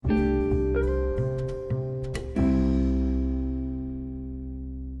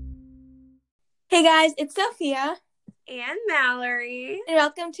Hey guys, it's Sophia. And Mallory. And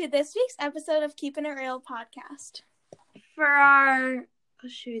welcome to this week's episode of Keeping It Real podcast. For our,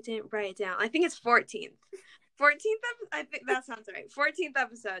 I didn't write it down. I think it's 14th. 14th, I think that sounds right. 14th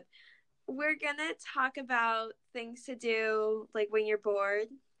episode. We're going to talk about things to do, like, when you're bored,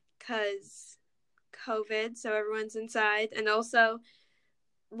 because COVID, so everyone's inside. And also,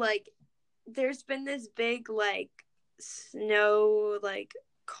 like, there's been this big, like, snow, like,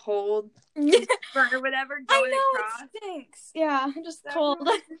 cold or whatever going across. It stinks. Yeah, just cold.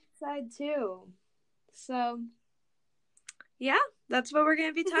 Inside too. So, yeah, that's what we're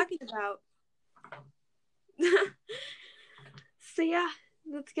going to be talking about. So, yeah,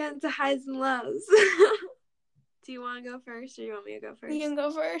 let's get into highs and lows. Do you want to go first or you want me to go first? You can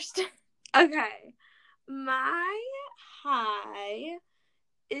go first. Okay. My high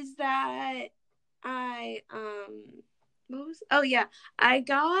is that I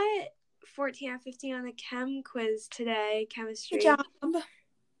got 14 out of 15 on the chem quiz today, chemistry. Good job. And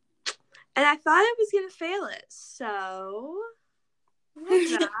I thought I was going to fail it, so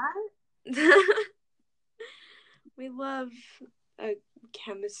that. We love a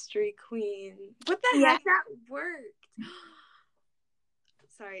chemistry queen. What the heck? That worked.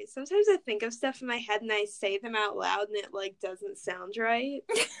 Sorry, sometimes I think of stuff in my head and I say them out loud and it, like, doesn't sound right.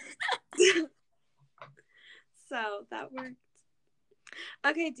 So, that worked.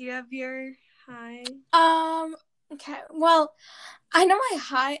 Okay, do you have your high? Okay, well, I know my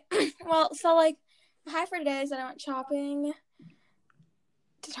high. Well, so, like, my high for today is that I went shopping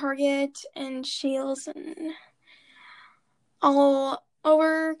to Target and Scheels and all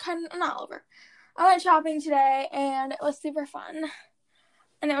over, not all over. I went shopping today and it was super fun.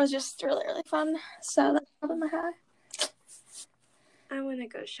 And it was just really, really fun. So that's probably my high. I want to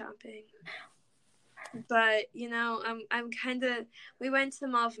go shopping. But, you know, we went to the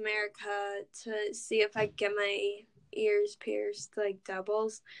Mall of America to see if I could get my ears pierced, like,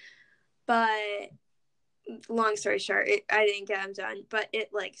 doubles. But, long story short, I didn't get them done. But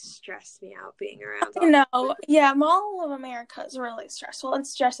it, like, stressed me out being around all No, yeah, Mall of America is really stressful. It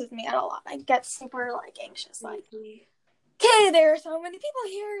stresses me out a lot. I get super, like, anxious. Like, okay, there are so many people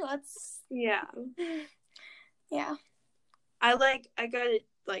here. Let's... Yeah. Yeah. I go to,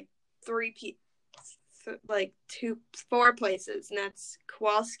 like, 4 places, and that's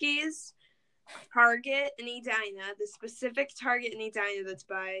Kowalski's, Target, and Edina. The specific Target and Edina that's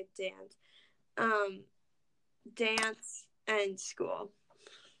by dance and school.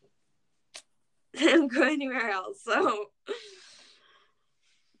 I don't go anywhere else, so.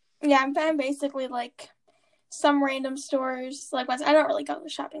 Yeah, I'm basically, like, some random stores. Like, I don't really go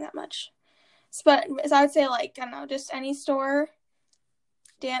shopping that much. But so I would say, like, I don't know, just any store,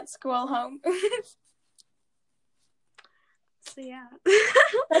 dance, school, home. So, yeah.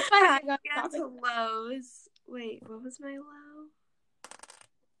 That's my high. Get to lows. Wait, what was my low?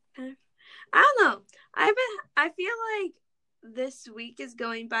 I don't know. I feel like this week is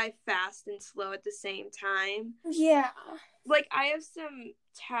going by fast and slow at the same time. Yeah. Like, I have some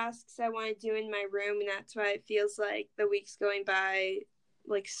tasks I want to do in my room, and that's why it feels like the week's going by,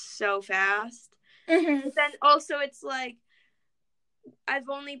 like, so fast. Mm-hmm. But then also it's like I've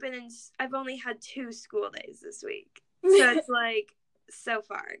only had 2 school days this week. So it's like so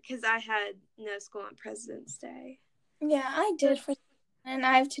far because I had no school on President's Day. Yeah, I did and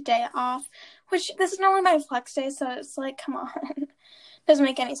I have today off, which this is normally my flex day, so it's like, come on. Doesn't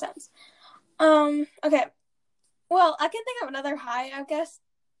make any sense. Okay. Well, I can think of another high, I guess.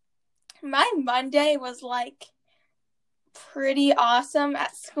 My Monday was, like, pretty awesome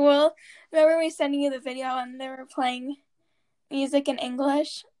at school. Remember me sending you the video and they were playing music in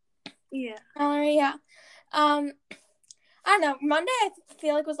English? Yeah. Mallory, yeah. I don't know. Monday I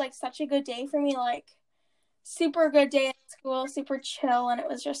feel like was, like, such a good day for me. Like, super good day at school, super chill, and it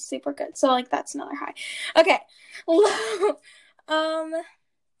was just super good. So, like, that's another high. Okay. I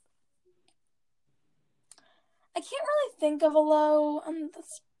can't really think of a low on the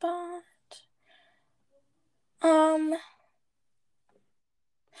spot.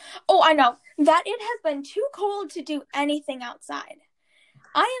 Oh, I know. That it has been too cold to do anything outside.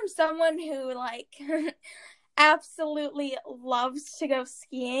 I am someone who, like, absolutely loves to go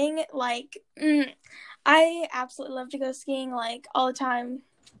skiing. Like, I absolutely love to go skiing, like, all the time.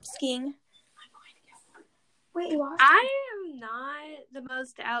 Skiing. Wait, you are? I am not the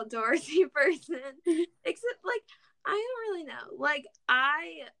most outdoorsy person. Except, like, I don't really know. Like,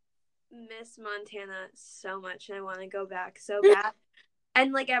 I miss Montana so much and I want to go back so bad.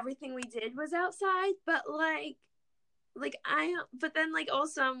 And, like, everything we did was outside, but, like, like but then like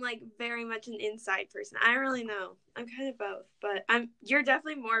also I'm like very much an inside person. I don't really know. I'm kind of both, but you're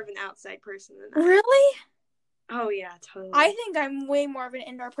definitely more of an outside person than I am. Really? Oh yeah, totally. I think I'm way more of an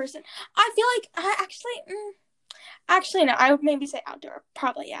indoor person. I feel like I actually no, I would maybe say outdoor.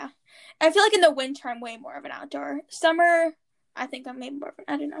 Probably, yeah. I feel like in the winter I'm way more of an outdoor. Summer, I think I'm maybe more of an,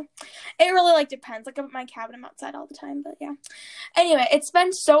 I don't know. It really like depends. Like I'm at my cabin, I'm outside all the time, but yeah. Anyway, it's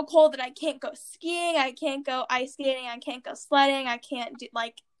been so cold that I can't go skiing, I can't go ice skating, I can't go sledding, I can't do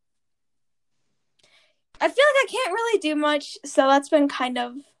like I feel like I can't really do much, so that's been kind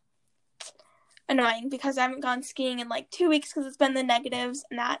of annoying because I haven't gone skiing in like 2 weeks because it's been the negatives,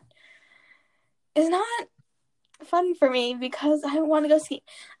 and that is not fun for me because I want to go ski.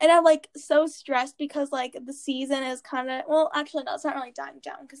 And I'm like so stressed because like the season is kind of, well, actually no, it's not really dying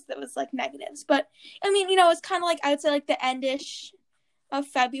down because it was like negatives, but I mean, you know, it's kind of like I would say like the endish of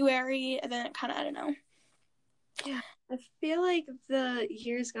February, and then it kind of, I don't know. Yeah, I feel like the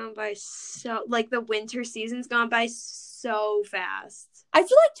year's gone by so, like the winter season's gone by so fast. I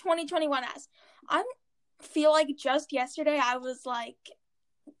feel like 2021 has. I feel like just yesterday I was like,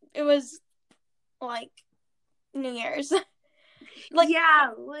 it was like New Year's. Like,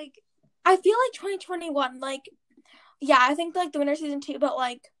 yeah, like I feel like 2021, like, yeah, I think like the winter season too, but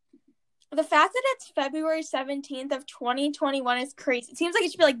like the fact that it's February 17th of 2021 is crazy. It seems like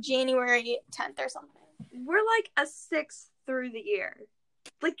it should be like January 10th or something. we're like a sixth through the year.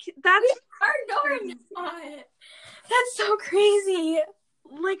 Like that's That's so crazy.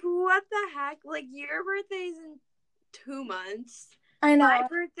 like what the heck? Like your birthday's in 2 months. I know. My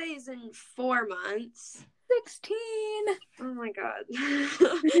birthday's in 4 months. 16. Oh my god.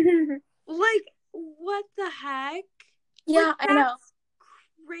 Like what the heck? Yeah, like, I know.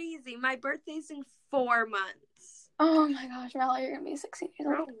 Crazy. My birthday's in 4 months. Oh my gosh, Riley, you're gonna be 16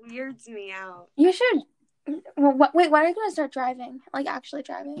 years old. That weirds me out. You should. Well, wait, when are you gonna start driving? Like actually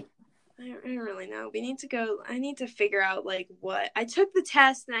driving? I don't really know. We need to go. I need to figure out like what. I took the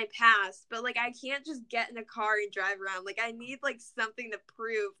test and I passed, but like I can't just get in a car and drive around. Like I need like something to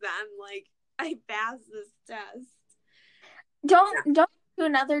prove that I'm like I passed this test. Don't do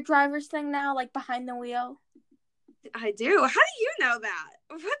another driver's thing now, like behind the wheel. I do. How do you know that?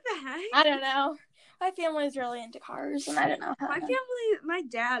 What the heck? I don't know. My family is really into cars, and I don't know how. My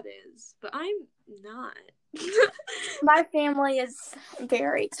dad is, but I'm not. My family is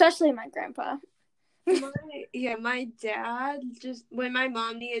very, especially my grandpa. My dad just, when my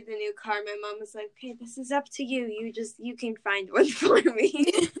mom needed a new car, my mom was like, okay, this is up to you. You can find one for me.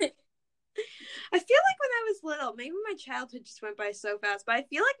 I feel like when I was little, maybe my childhood just went by so fast, but I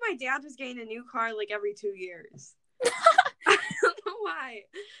feel like my dad was getting a new car like every 2 years. I don't know why.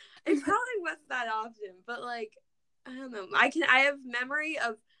 It probably wasn't that often, but like, I don't know. I have memory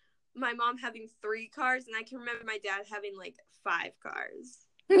of my mom having 3 cars, and I can remember my dad having like 5 cars.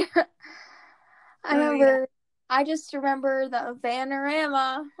 I remember. Yeah. I just remember the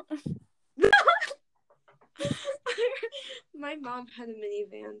Vanarama. My mom had a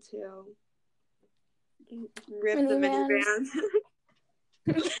minivan too. Rip the minivan.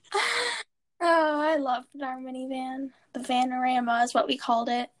 Oh, I loved our minivan. The Vanarama is what we called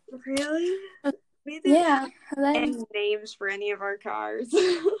it. Really? Yeah. Any names for any of our cars?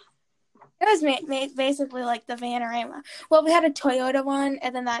 It was basically like the Vanarama. Well, we had a Toyota one,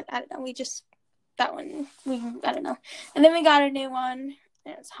 and then I don't know, I don't know. And then we got a new one,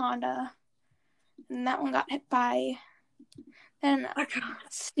 and it's Honda. And that one got hit by, and a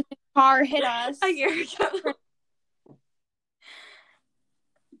stupid car hit us. A year ago.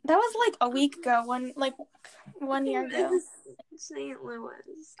 That was like a week ago, 1 year ago. St.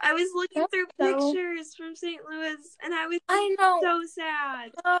 Louis. I was looking through pictures from St. Louis, and I was so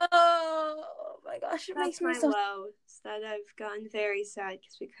sad. Oh my gosh, it makes me so low. That I've gotten very sad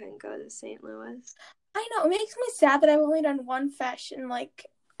because we couldn't go to St. Louis. I know, it makes me sad that I've only done one fesh in like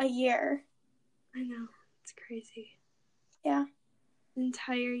a year. I know, it's crazy. Yeah,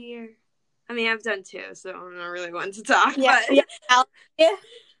 entire year. I mean, I've done 2, so I'm not really one to talk. Yeah, but...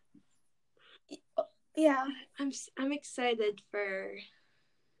 yeah. I'm excited for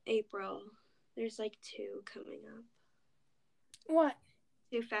April. There's like 2 coming up. What?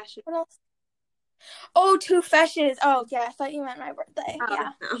 2 fashion. What else? Oh, 2 feshes. Oh, yeah. I thought you meant my birthday. Oh,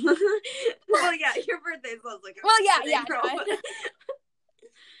 yeah. No. Well, yeah, your birthday sounds like. Well, yeah.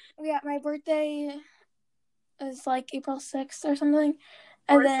 Yeah, my birthday is like April 6th or something.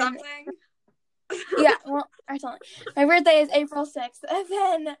 And then, something. Yeah, well, or something. My birthday is April 6th, and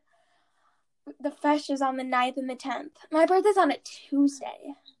then the fesh is on the 9th and the 10th. My birthday's on a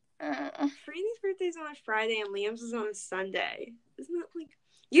Tuesday. Franny's birthday's on a Friday, and Liam's is on a Sunday. Isn't that like...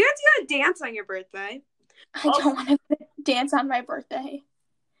 You have to go dance on your birthday. I don't want to dance on my birthday.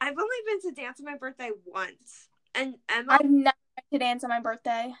 I've only been to dance on my birthday once. And Emma... I've never been to dance on my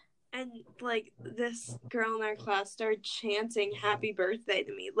birthday. And, like, this girl in our class started chanting happy birthday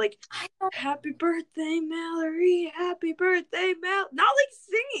to me. Like, happy birthday, Mallory. Happy birthday, Mal. Not, like,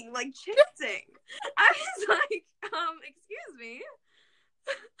 singing. Like, chanting. I was like, excuse me.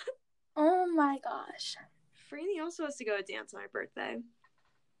 Oh, my gosh. Franny also has to go to dance on her birthday.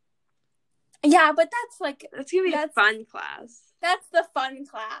 Yeah, but that's, like... That's going to be a fun class. That's the fun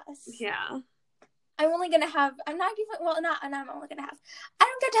class. Yeah. I'm only going to have... I'm not even... Well, not... And I'm only going to have... I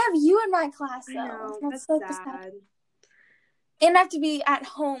don't get to have you in my class, though. I know. That's so sad. And I have to be at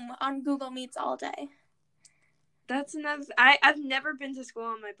home on Google Meets all day. That's another... I've never been to school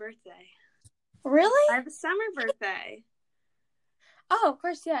on my birthday. Really? I have a summer birthday. Oh, of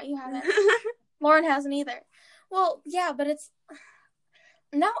course, yeah, you haven't. Lauren hasn't either. Well, yeah, but it's...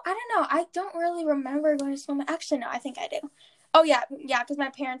 No, I don't know. I don't really remember going to school. Actually, no, I think I do. Oh, yeah, because my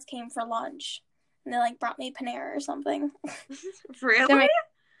parents came for lunch. And they, like, brought me Panera or something. Really?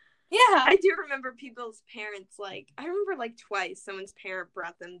 Yeah. I do remember people's parents, like... I remember, like, twice someone's parent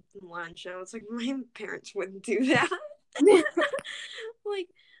brought them lunch. And I was like, my parents wouldn't do that. Like,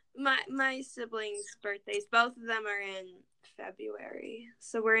 my siblings' birthdays, both of them are in February.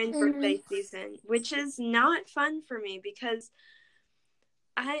 So we're in birthday season, which is not fun for me because...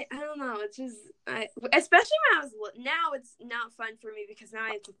 I don't know. It's just especially when I was now it's not fun for me because now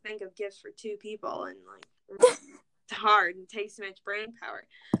I have to think of gifts for 2 people and like it's hard and takes so much brain power.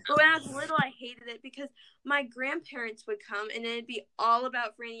 But when I was little, I hated it because my grandparents would come and it'd be all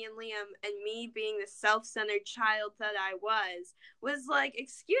about Franny and Liam, and me being the self-centered child that I was like,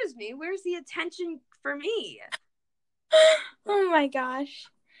 excuse me, where's the attention for me? Oh my gosh!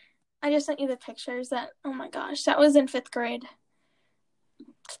 I just sent you the pictures. Oh my gosh, that was in 5th grade.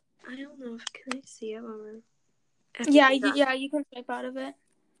 I don't know. Can I see it? Yeah, you can swipe out of it.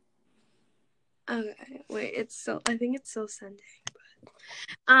 Okay, wait. I think it's still sending.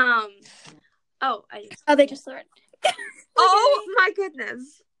 But, they just learned. Oh my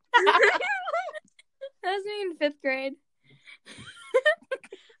goodness! That was me in 5th grade.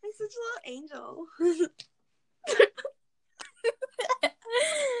 I'm such a little angel.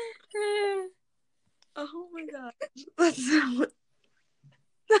 Oh my god, that's so...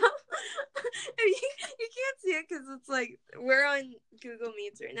 you can't see it because it's like we're on Google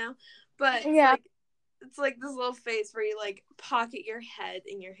Meets right now, but yeah, like, it's like this little face where you like pocket your head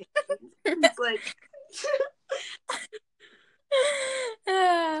in your hand. It's like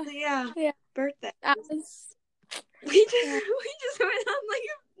yeah, birthday. We just went on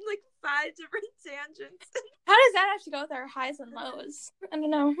like 5 different tangents. How does that have to go with our highs and lows? I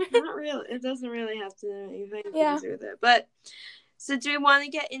don't know. Not really. It doesn't really have to do anything with it, but. So do we want to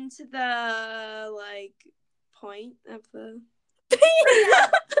get into the, like, point of the...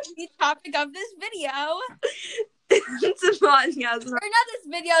 the topic of this video. It's a podcast. Or not this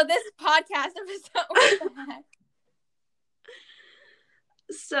video, this podcast episode. What the heck?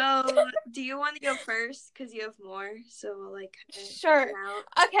 So, do you want to go first? Because you have more, so we'll, like... Sure.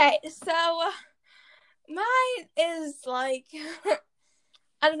 Okay, so mine is, like...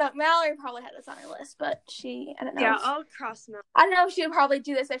 I don't know. Mallory probably had this on her list, but I don't know. Yeah, I'll cross Mallory. I don't know if she would probably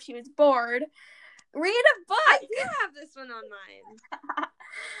do this if she was bored. Read a book. I do have this one on mine.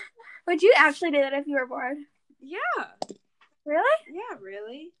 Would you actually do that if you were bored? Yeah. Really? Yeah,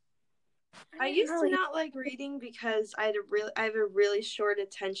 really. I used to not like reading because I have a really short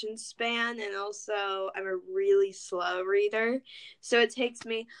attention span, and also I'm a really slow reader. So it takes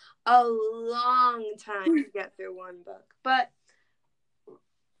me a long time to get through one book. But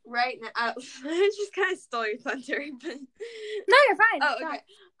right now, I just kind of stole your thunder. But... No, you're fine. Oh, okay.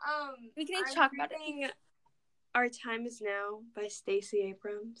 We can each talk about it. Our Time Is Now by Stacey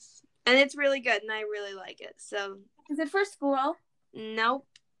Abrams, and it's really good, and I really like it. So, is it for school? Nope.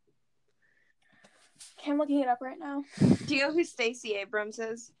 Okay, I'm looking it up right now. Do you know who Stacey Abrams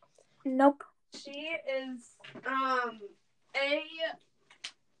is? Nope. She is a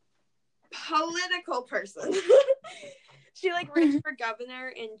political person. She like ran for governor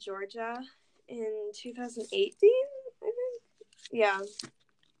in Georgia in 2018, I think. Yeah.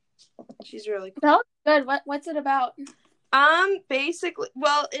 She's really cool. That looks good. What's it about? Basically,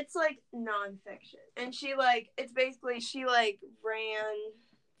 well, it's like nonfiction, and she like ran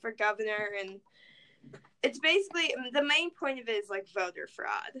for governor, and it's basically the main point of it is like voter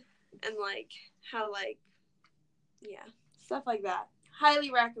fraud and like how like stuff like that.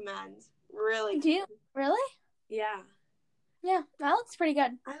 Highly recommend. Really. Do you really? Yeah. Yeah, that looks pretty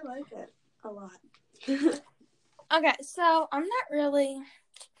good. I like it a lot. Okay, so I'm not really.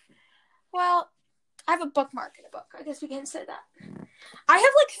 Well, I have a bookmark in a book. I guess we can say that. I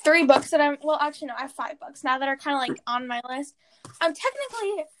have like 3 books that actually no, I have 5 books now that are kind of like on my list. I'm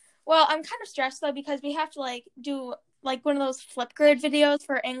kind of stressed though because we have to like do like one of those Flipgrid videos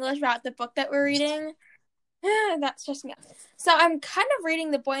for English about the book that we're reading. That's just me. So I'm kind of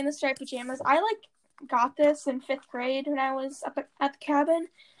reading The Boy in the Striped Pajamas. I like got this in 5th grade when I was up at the cabin.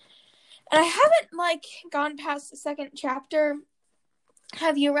 And I haven't like gone past the 2nd chapter.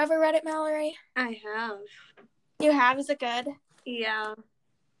 Have you ever read it, Mallory? I have. You have? Is it good? Yeah.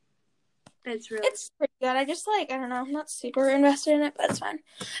 It's pretty good. I just I don't know, I'm not super invested in it, but it's fine.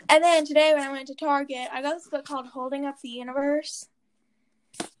 And then today when I went to Target, I got this book called Holding Up the Universe.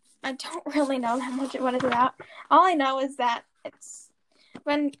 I don't really know that much what it's about. All I know is that it's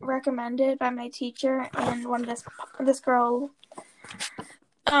been recommended by my teacher and one of this girl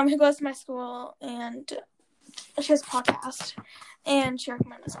who goes to my school, and she has a podcast, and she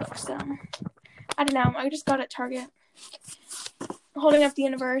recommended this book. So I don't know. I just got it at Target. Holding Up the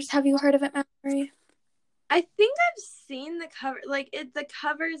Universe. Have you heard of it, Mallory? I think I've seen the cover. Like the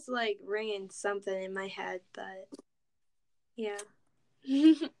cover's like ringing something in my head, but yeah.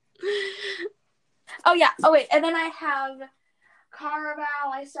 Oh yeah. Oh wait, and then I have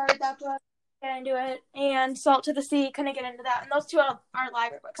Caraval. I started that book, get into it, and Salt to the Sea. Couldn't get into that, and those 2 are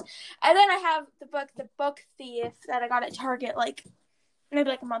library books. And then I have the Book Thief that I got at Target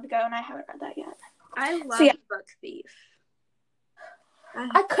maybe a month ago, and I haven't read that yet. I love Book Thief.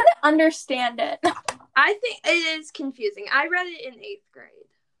 I couldn't understand it. I think it is confusing. I read it in 8th grade.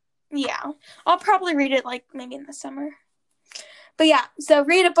 Yeah. I'll probably read it maybe in the summer. But yeah, so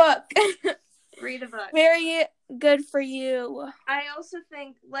read a book. Read a book. Very good for you. I also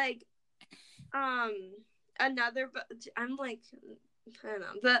think another book. I'm I don't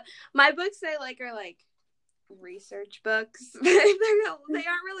know. My books I like are research books. They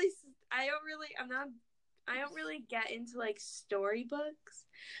aren't really. I don't really get into storybooks,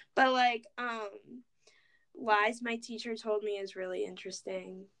 but Lies My Teacher Told Me is really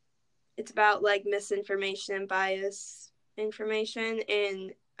interesting. It's about misinformation and bias information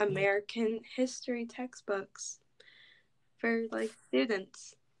in American history textbooks for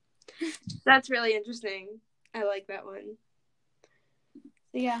students. That's really interesting. I like that one.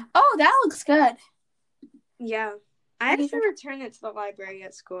 Yeah. Oh, that looks good. Yeah. I actually returned it to the library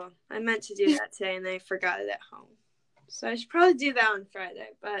at school. I meant to do that today and I forgot it at home. So I should probably do that on Friday,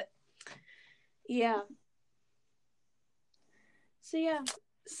 but yeah. So yeah.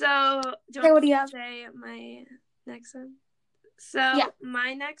 So what do you have? Say my next one? So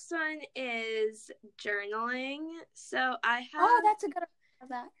my next one is journaling. So I have. Oh, that's a good one.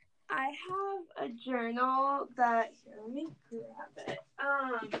 That. I have a journal that. Here, let me grab it.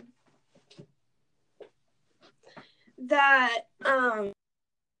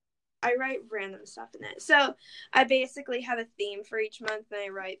 I write random stuff in it. So I basically have a theme for each month and I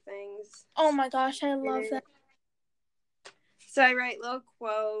write things. Oh my gosh, I love that. So I write little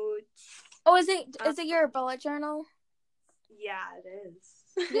quotes. Oh, is it your bullet journal? Yeah, it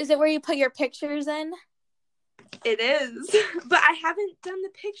is. Is it where you put your pictures in? It is. But I haven't done the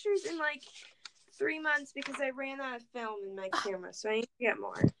pictures in 3 months because I ran out of film in my camera, so I need to get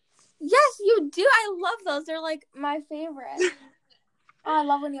more. Yes, you do. I love those. They're my favorite. Oh, I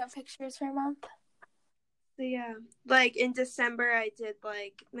love when you have pictures for a month. So yeah. In December I did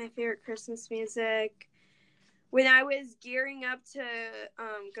my favorite Christmas music. When I was gearing up to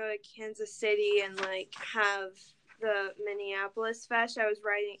go to Kansas City and have the Minneapolis Fest, I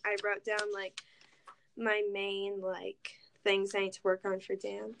wrote down my main things I need to work on for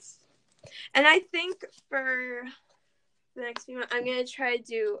dance. And I think for the next few months I'm gonna try to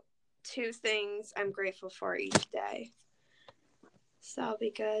do 2 things I'm grateful for each day. So I'll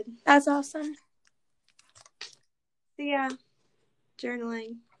be good. That's awesome. So yeah,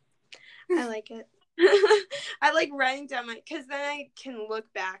 journaling. I like it. I like writing down because then I can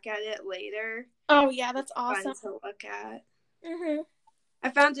look back at it later. Oh yeah, that's awesome. Fun to look at. Mhm. I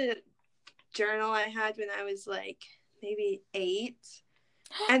found a journal I had when I was maybe 8,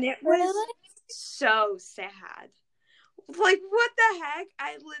 and it was really? So sad. What the heck?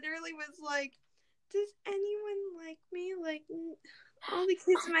 I literally was does anyone like me? All the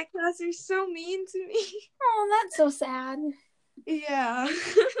kids in my class are so mean to me. Oh, that's so sad. Yeah.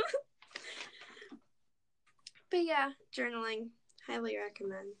 But yeah, journaling. Highly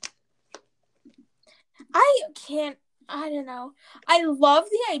recommend. I don't know. I love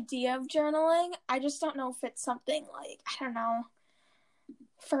the idea of journaling. I just don't know if it's something I don't know,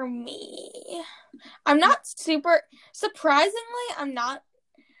 for me. I'm not surprisingly, I'm not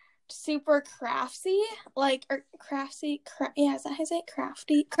super crafty, like, or crafty, yeah, is that how I say it?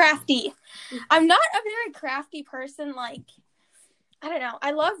 Crafty. I'm not a very crafty person, like, I don't know.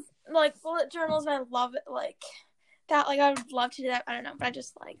 I love, like, bullet journals, and I love it, like, that, like, I would love to do that, I don't know, but I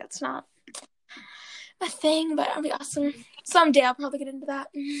just, like, that's not my thing, but that'd be awesome. Someday I'll probably get into that.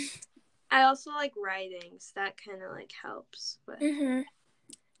 I also like writing, so that kind of, like, helps. But,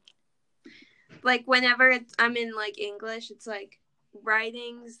 like, whenever I'm in, like, English, it's, like,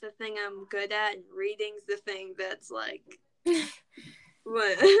 writing's the thing I'm good at, and reading's the thing that's, like,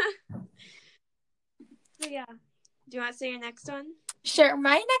 what? So, yeah. Do you want to say your next one? Sure.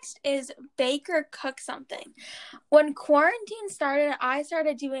 My next is bake or cook something. When quarantine started, I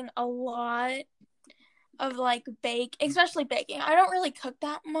started doing a lot of, like, especially baking. I don't really cook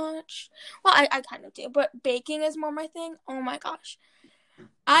that much. Well, I kind of do, but baking is more my thing. Oh my gosh.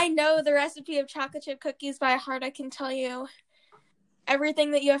 I know the recipe of chocolate chip cookies by heart. I can tell you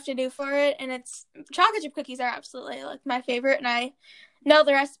everything that you have to do for it, and it's chocolate chip cookies are absolutely, like, my favorite, and I know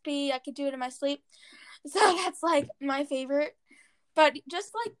the recipe. I could do it in my sleep. So that's, like, my favorite. But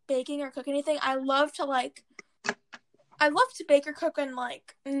just, like, baking or cook anything, I love to bake or cook and,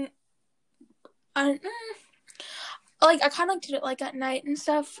 like, I kind of like to do it, like, at night and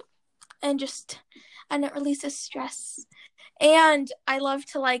stuff, and it releases stress. And I love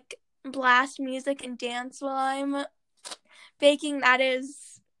to, like, blast music and dance while I'm baking. That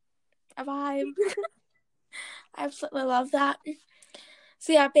is a vibe. I absolutely love that.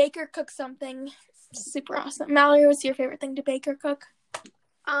 So yeah, bake or cook something. Super awesome. Mallory, what's your favorite thing to bake or cook?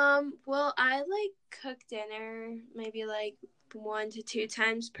 Well, I, like, cook dinner maybe, like, 1 to 2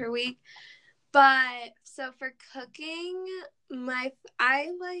 times per week. But so for cooking,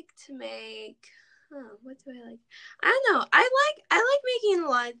 I like to make. What do I like? I don't know. I like making a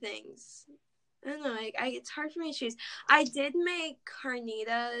lot of things. I don't know. It's hard for me to choose. I did make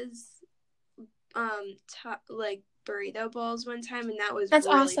carnitas, like, burrito bowls one time, and that was That's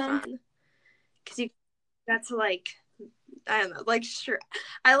really awesome. fun. Because you got to, like, I don't know, like,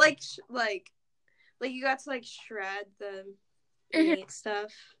 I like you got to, like, shred the meat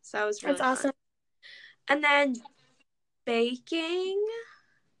stuff. So that was really That's awesome. fun. And then baking,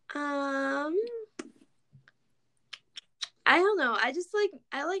 I don't know.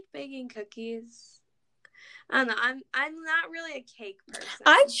 I like baking cookies. I don't know. I'm not really a cake person.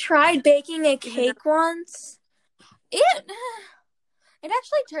 I tried baking a cake once. It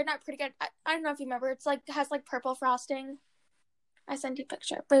actually turned out pretty good. I don't know if you remember. It's, like, it has, like, purple frosting. I sent you a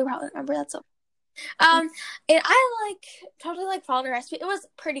picture, but you probably remember that. So, and I, like, totally, like, followed the recipe. It was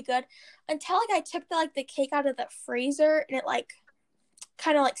pretty good until, like, I took the cake out of the freezer, and it, like,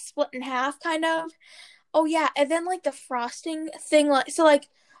 kind of, like, split in half, kind of. Oh yeah, and then, like, the frosting thing, like, so, like,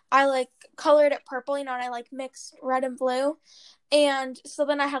 I, like, colored it purple, and I, like, mixed red and blue, and so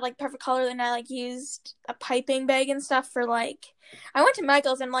then I had, like, perfect color, and I, like, used a piping bag and stuff for, like, I went to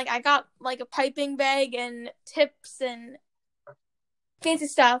Michael's, and, like, I got, like, a piping bag and tips and fancy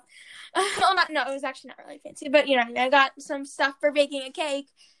stuff. Well, it was actually not really fancy, but, I got some stuff for baking a cake,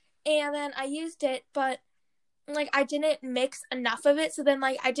 and then I used it, but, like, I didn't mix enough of it, so then,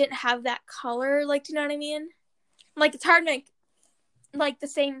 like, I didn't have that color, like, do you know what I mean? Like, it's hard to make, like, the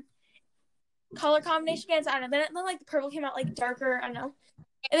same color combination again, so I don't know, then, like, the purple came out, like, darker, I don't know,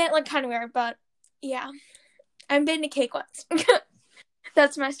 and then, like, kind of weird, but, yeah, I made a cake once.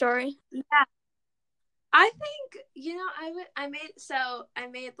 That's my story. Yeah. I think, I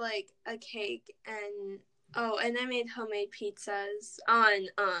made, like, a cake, and I made homemade pizzas on,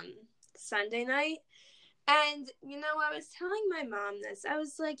 Sunday night. And, I was telling my mom this. I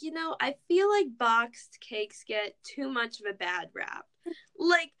was like, I feel like boxed cakes get too much of a bad rap.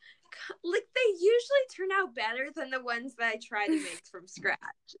 Like they usually turn out better than the ones that I try to make from scratch.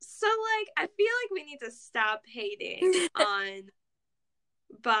 So, like, I feel like we need to stop hating on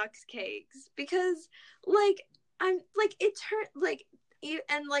box cakes because, like, I'm, like, it turned, like,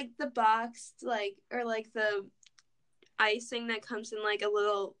 and, like, the boxed, like, or, like, the icing that comes in, like, a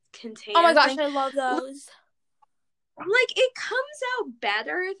little container. Oh my gosh, I love those. Like, it comes out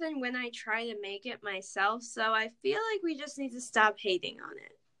better than when I try to make it myself, so I feel like we just need to stop hating on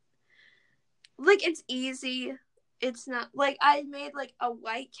it. Like, it's easy. It's not, like, I made, like, a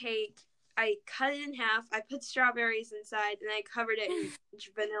white cake. I cut it in half. I put strawberries inside, and I covered it in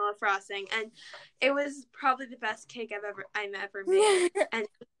vanilla frosting, and it was probably the best cake I've ever made, and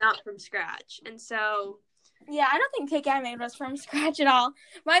not from scratch. And so, yeah, I don't think cake I made was from scratch at all.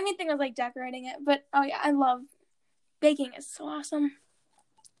 My main thing was, like, decorating it, but oh yeah, I love baking. Is so awesome.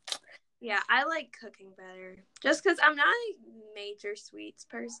 Yeah, I like cooking better. Just because I'm not a major sweets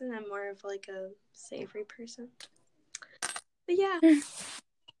person. I'm more of, like, a savory person. But yeah.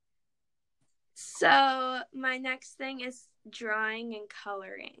 So my next thing is drawing and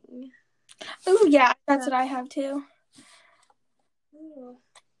coloring. Oh yeah, that's what I have too.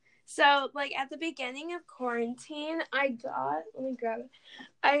 So like at the beginning of quarantine, let me grab it.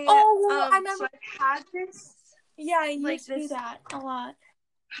 I remember. So I had this. Yeah, I like used to do that a lot.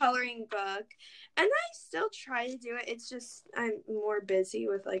 Coloring book, and I still try to do it. It's just I'm more busy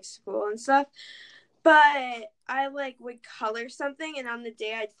with like school and stuff. But I like would color something, and on the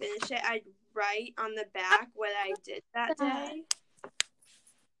day I'd finish it, I'd write on the back what I did that day.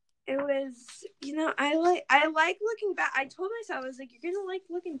 It was, I like looking back. I told myself, I was like, you're gonna like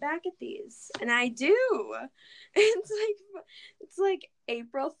looking back at these, and I do. It's like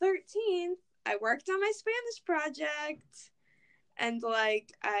April 13th. I worked on my Spanish project, and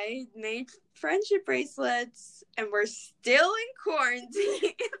like I made friendship bracelets, and we're still in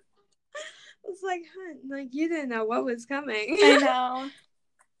quarantine. I was like, huh, like you didn't know what was coming. I know.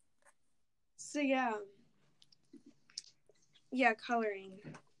 So yeah, coloring.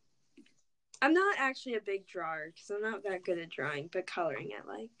 I'm not actually a big drawer because I'm not that good at drawing, but coloring I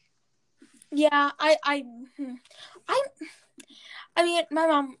like. Yeah, I mean, my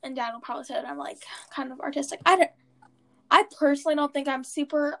mom and dad will probably say that I'm like kind of artistic. I personally don't think I'm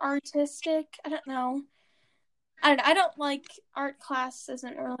super artistic. I don't know. I don't like art class.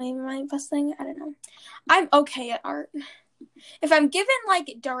 Isn't really my best thing. I don't know. I'm okay at art. If I'm given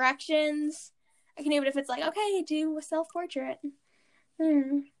like directions, I can do it. If it's like, okay, do a self-portrait.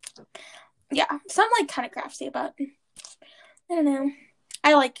 Yeah, so I'm like kind of crafty, but I don't know.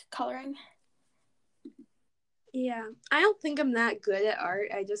 I like coloring. Yeah, I don't think I'm that good at art.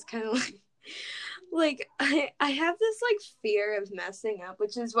 I just kind of like I have this like fear of messing up,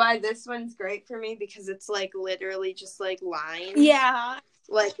 which is why this one's great for me because it's like literally just like lines. Yeah.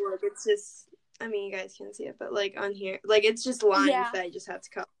 Like it's just, I mean, you guys can't see it, but like on here, like it's just lines that I just have to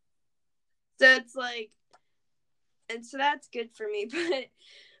color. So it's like, and so that's good for me,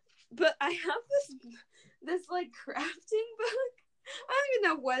 but I have this like crafting book. I don't even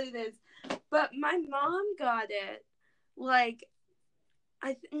know what it is, but my mom got it. Like,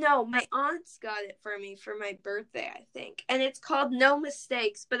 my aunts got it for me for my birthday, I think. And it's called No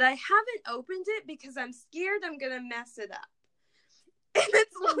Mistakes, but I haven't opened it because I'm scared I'm gonna mess it up. And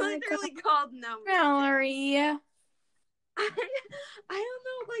it's literally called No Mistakes. Mallory. I don't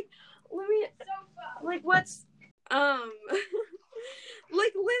know, like, let me, like, what's,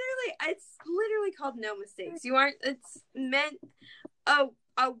 like, literally, it's literally called No Mistakes. It's meant a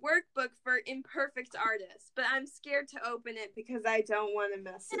workbook for imperfect artists, but I'm scared to open it because I don't want to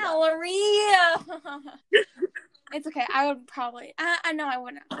mess it up. Mallory! It's okay. I would probably, I know I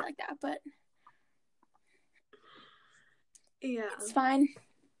wouldn't feel like that, but yeah, it's fine.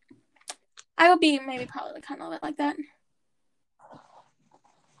 I would be maybe probably kind of a little bit like that.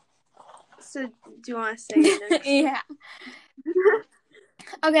 So, do you want to say next? Yeah.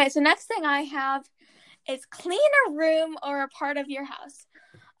 Okay, so next thing I have is clean a room or a part of your house.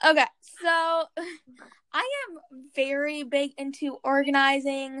 Okay, so I am very big into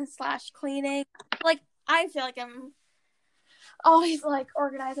organizing / cleaning. Like, I feel like I'm always like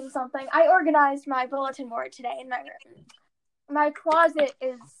organizing something. I organized my bulletin board today in my room. My closet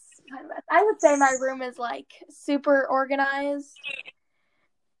is kind of, I would say my room is like super organized.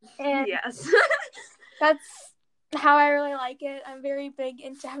 And yes. That's how I really like it. I'm very big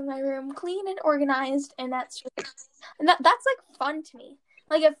into having my room clean and organized, and that's like fun to me.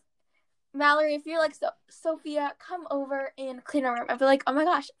 Like if Mallory, if you're like Sophia, come over and clean our room, I'd be like, oh my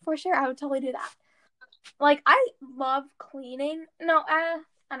gosh, for sure, I would totally do that. Like I love cleaning. No, I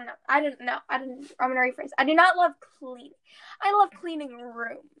don't know. I'm gonna rephrase. I do not love cleaning. I love cleaning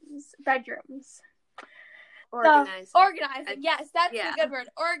rooms, bedrooms. Organizing. Organizing. Yes, that's a good word.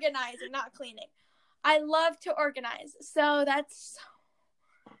 Organizing, not cleaning. I love to organize. So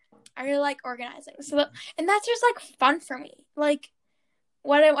I really like organizing. And that's just like fun for me. Like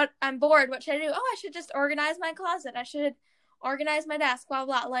what I'm bored, what should I do? Oh, I should just organize my closet. I should organize my desk, blah,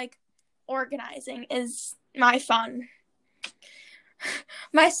 blah. Like organizing is my fun.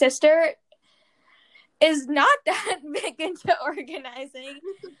 My sister is not that big into organizing.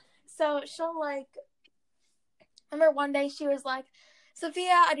 So she'll like, I remember one day she was like,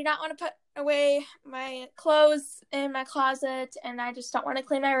 Sophia, I do not want to put away my clothes in my closet and I just don't want to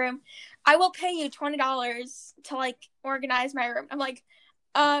clean my room. I will pay you $20 to like organize my room. I'm like,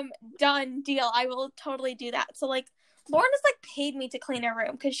 done deal. I will totally do that. So like Lauren has like paid me to clean her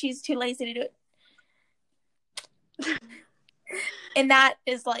room because she's too lazy to do it. And that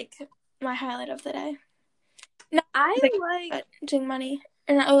is like my highlight of the day. No, I like doing money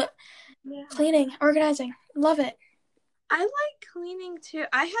and cleaning, organizing. Love it. I like cleaning too.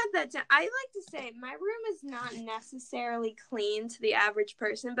 I had that down. I like to say my room is not necessarily clean to the average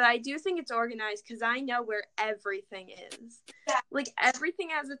person, but I do think it's organized because I know where everything is. Like everything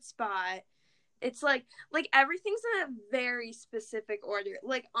has its spot. It's like everything's in a very specific order.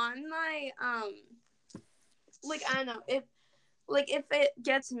 Like on my like I don't know, if it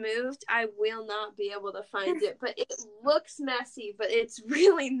gets moved, I will not be able to find it. But it looks messy, but it's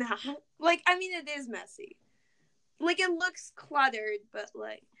really not. Like, I mean, it is messy. Like, it looks cluttered, but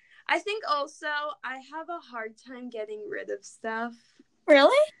like, I think also I have a hard time getting rid of stuff.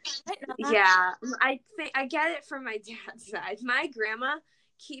 Really? I didn't know that. Yeah, I think I get it from my dad's side. My grandma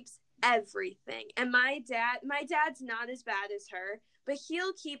keeps everything, and my dad's not as bad as her, but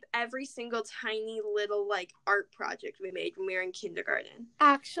he'll keep every single tiny little like art project we made when we were in kindergarten.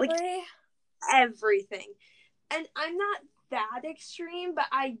 Actually, like, everything. And I'm not that extreme, but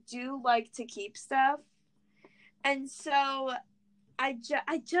I do like to keep stuff, and so I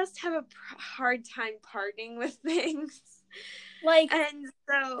just have a hard time parting with things. like, and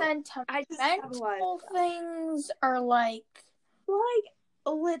so I just have a lot sentimental things or like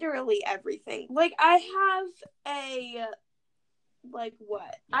literally everything. Like I have a like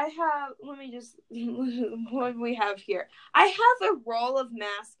what? I have let me just what do we have here? I have a roll of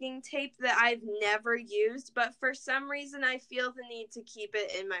masking tape that I've never used, but for some reason I feel the need to keep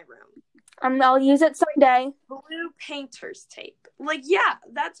it in my room. I'll use it someday. Blue painter's tape. Like, yeah,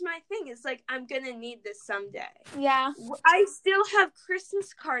 that's my thing. It's like I'm gonna need this someday. Yeah. I still have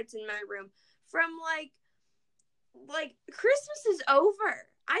Christmas cards in my room from like Christmas is over.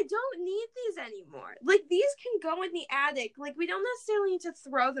 I don't need these anymore. Like, these can go in the attic. Like, we don't necessarily need to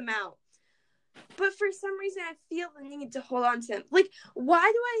throw them out. But for some reason, I feel the need to hold on to them. Like,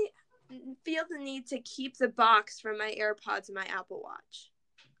 why do I feel the need to keep the box from my AirPods and my Apple Watch?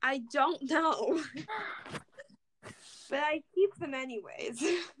 I don't know. But I keep them anyways.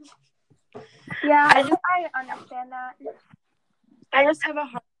 Yeah, I understand that. I just have a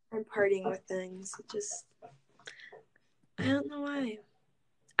hard time parting with things. I don't know why.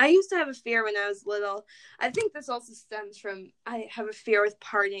 I used to have a fear when I was little. I think this also stems from I have a fear with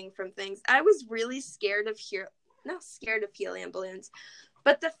parting from things. I was really scared of not scared of helium balloons,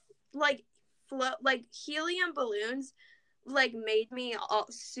 but the helium balloons made me all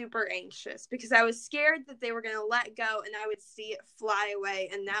super anxious because I was scared that they were gonna let go and I would see it fly away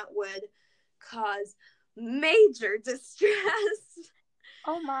and that would cause major distress.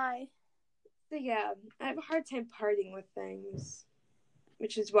 Oh my. So yeah, I have a hard time parting with things,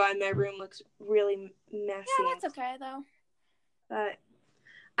 which is why my room looks really messy. Yeah, that's okay though. But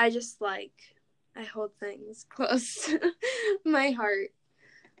I hold things close to my heart.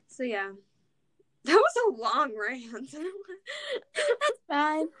 So yeah, that was a long rant. That's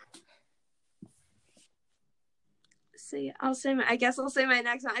fine. So yeah, I guess I'll say my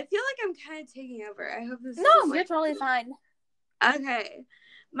next one. I feel like I'm kind of taking over. I hope this. No, you're totally fine. Okay,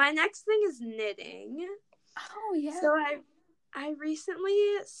 my next thing is knitting. Oh yeah. So I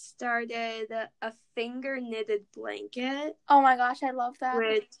recently started a finger knitted blanket. Oh my gosh, I love that.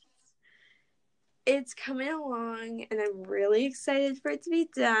 Which it's coming along and I'm really excited for it to be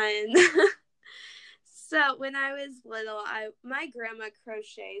done. So when I was little, my grandma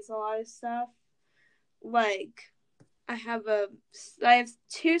crochets a lot of stuff. Like I have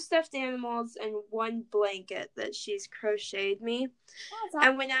 2 stuffed animals and 1 blanket that she's crocheted me.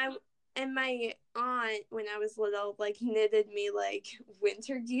 And my aunt, when I was little, knitted me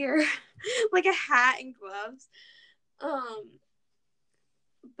winter gear, like a hat and gloves.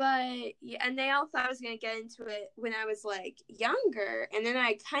 But yeah, and they all thought I was gonna get into it when I was younger, and then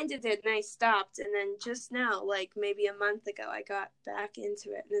I kind of did, and I stopped, and then just now, maybe a month ago, I got back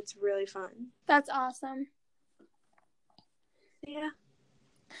into it, and it's really fun. That's awesome. Yeah.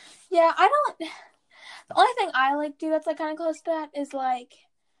 Yeah, the only thing I do that's kind of close to that is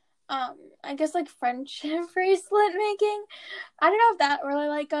I guess friendship bracelet making. I don't know if that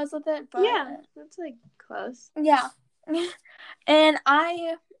really goes with it, but yeah, that's close. Yeah. And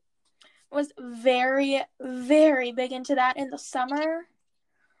I was very, very big into that in the summer.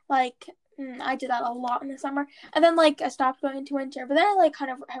 I did that a lot in the summer. And then, I stopped going into winter. But then I,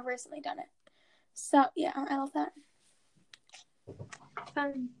 kind of have recently done it. So, yeah, I love that.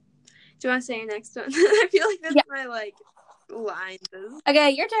 Fun. Do you want to say your next one? I feel like that's my, line. Okay,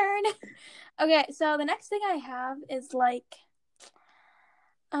 your turn. Okay, so the next thing I have is, okay,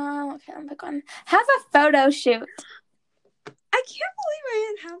 let me pick one. Have a photo shoot. I can't believe I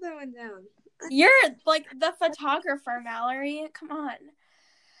didn't have that one down. You're, the photographer, Mallory. Come on.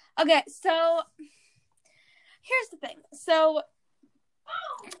 Okay, so here's the thing. So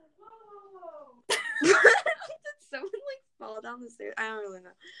Did someone down the stairs. I don't really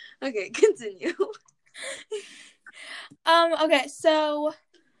know. Okay, continue. Okay, so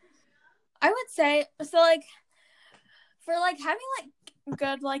I would say, so like for like having like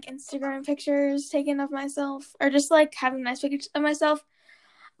good like Instagram pictures taken of myself, or just like having nice pictures of myself.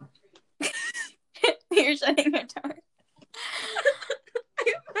 You're shutting your door. I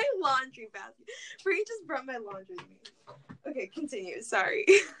have my laundry basket. Bree just brought my laundry to me. Okay, continue. Sorry.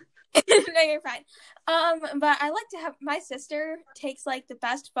 No, you're fine. But I like to have my sister takes like the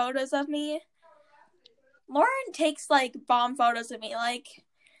best photos of me. Lauren takes like bomb photos of me. Like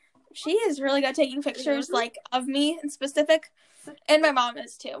she is really good at taking pictures like of me in specific, and my mom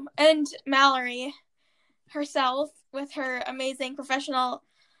is too. And Mallory herself with her amazing professional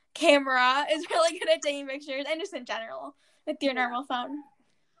camera is really good at taking pictures, and just in general with your normal phone.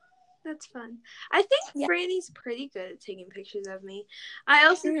 That's fun. I think Franny's pretty good at taking pictures of me. I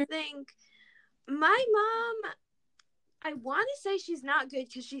also think my mom, I want to say she's not good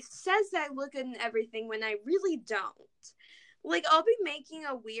because she says that I look good in everything when I really don't. Like, I'll be making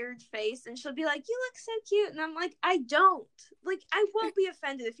a weird face and she'll be like, you look so cute. And I'm like, I don't. Like, I won't be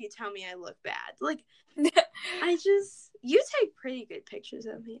offended if you tell me I look bad. Like, you take pretty good pictures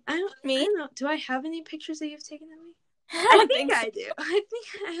of me. I don't know. Do I have any pictures that you've taken of me? I think I do. I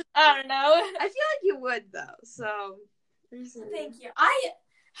don't know. I feel like you would, though. So, thank you. I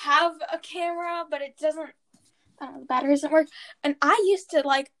have a camera, but it doesn't, the battery doesn't work. And I used to,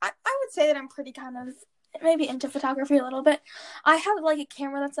 like, I would say that I'm pretty kind of maybe into photography a little bit. I have, like, a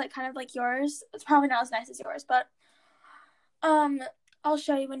camera that's, like, kind of like yours. It's probably not as nice as yours, but I'll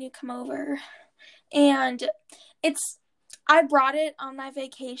show you when you come over. And I brought it on my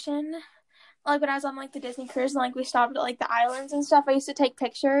vacation. Like, when I was on, like, the Disney cruise, and, like, we stopped at, like, the islands and stuff, I used to take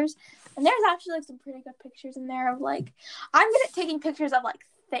pictures. And there's actually, like, some pretty good pictures in there of, like, I'm good at taking pictures of, like,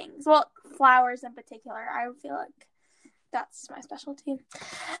 things. Well, flowers in particular. I feel like that's my specialty.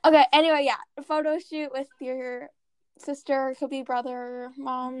 Okay, anyway, yeah. A photo shoot with your sister, could be brother,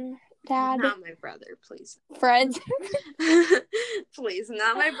 mom, dad. Not my brother, please. Friends. Please,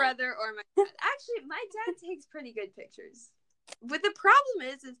 not my brother or my dad. Actually, my dad takes pretty good pictures. But the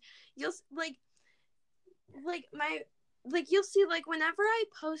problem is you'll you'll see, like, whenever I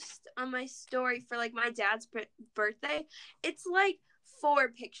post on my story for, like, my dad's birthday, it's like 4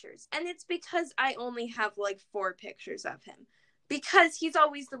 pictures, and it's because I only have like 4 pictures of him because he's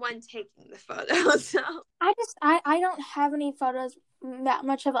always the one taking the photos. So I don't have any photos that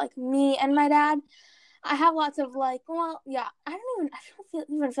much of like me and my dad. I have lots of like, well, yeah, I don't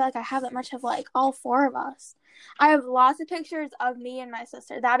even feel like I have that much of like all 4 of us. I have lots of pictures of me and my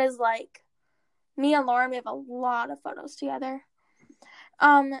sister. That is like me and Lauren. We have a lot of photos together.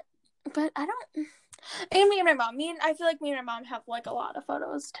 But I don't. And me and my mom. I feel like me and my mom have like a lot of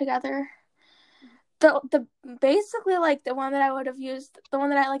photos together. The basically like the one that I would have used, the one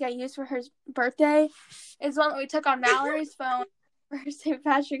that I used for her birthday, is one that we took on Mallory's phone for St.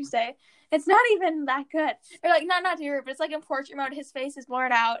 Patrick's Day. It's not even that good. Or like not to her, but it's like in portrait mode. His face is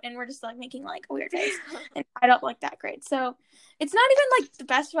blurred out, and we're just like making like a weird face, and I don't look that great. So it's not even like the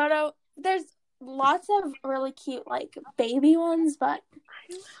best photo. There's lots of really cute like baby ones, but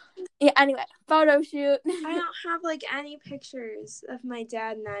yeah. Anyway, photo shoot. I don't have like any pictures of my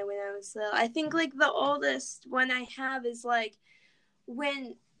dad and I when I was little. I think like the oldest one I have is like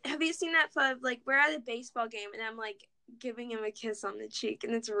have you seen that photo of like we're at a baseball game and I'm like giving him a kiss on the cheek,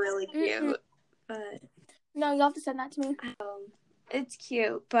 and it's really cute. Mm-hmm. But no, you'll have to send that to me. It's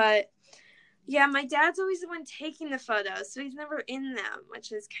cute, but yeah, my dad's always the one taking the photos, so he's never in them,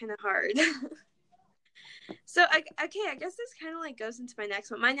 which is kind of hard. So, I guess this kind of like goes into my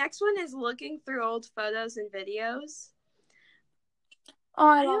next one. My next one is looking through old photos and videos. Oh,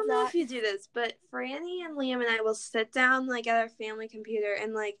 I don't know that. if you do this, but Franny and Liam and I will sit down like at our family computer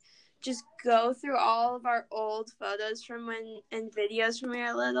and like just go through all of our old photos and videos from when we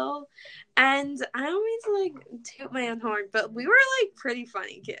were little. And I don't mean to like toot my own horn, but we were like pretty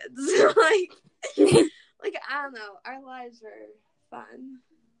funny kids. like I don't know, our lives were fun.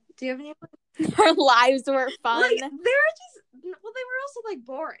 Do you have any? Our lives were fun. Like, they were also like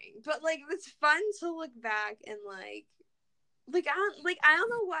boring, but like it's fun to look back and like I don't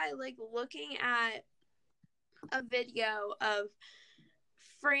know why, like looking at a video of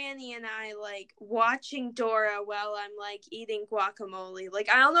Franny and I like watching Dora while I'm like eating guacamole. Like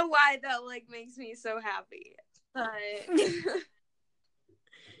I don't know why that like makes me so happy. But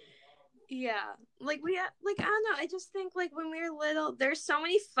yeah, like I don't know. I just think like when we were little, there's so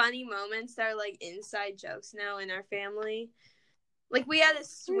many funny moments that are like inside jokes now in our family. Like we had a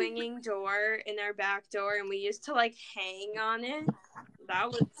swinging door in our back door, and we used to like hang on it. that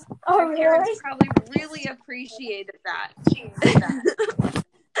was Oh, my parents really? probably really appreciated that.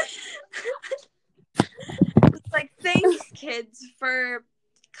 It's like, thanks kids for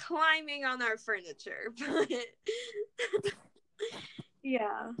climbing on our furniture. But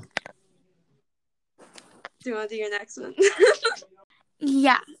yeah. Do you want to do your next one?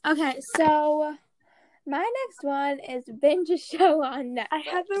 Yeah. Okay, so my next one is binge a show on Netflix. I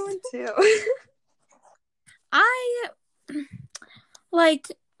had that one too. I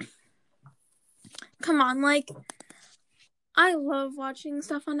like, come on, like, I love watching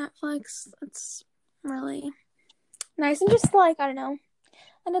stuff on Netflix. It's really nice. And just like, I don't know,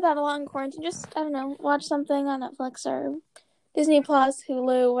 I did that a lot in quarantine. Just, I don't know, watch something on Netflix or Disney Plus,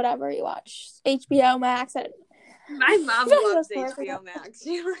 Hulu, whatever you watch. HBO Max. My mom loves HBO Max.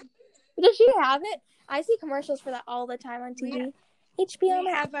 Does she have it? I see commercials for that all the time on TV. HBO Max.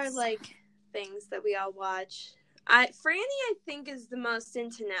 We have our, like, things that we all watch. Franny, I think, is the most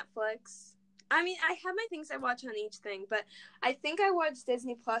into Netflix. I mean, I have my things I watch on each thing, but I think I watch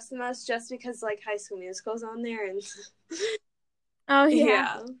Disney Plus the most just because, like, High School Musical's on there. And oh,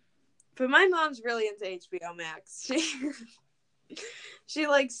 yeah. But my mom's really into HBO Max. She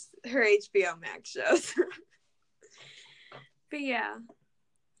likes her HBO Max shows. But yeah.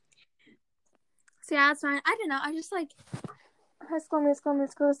 So yeah, that's fine. I don't know. I just like High School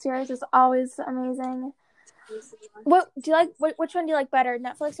Musical series is always amazing. What do you like? Which one do you like better,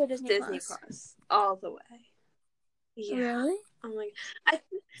 Netflix or Disney Plus? All the way. Yeah. Really? Oh my god.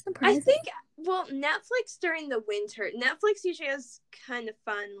 I think, well, Netflix during the winter. Netflix usually has kind of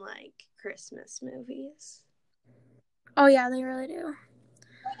fun, like, Christmas movies. Oh yeah, they really do.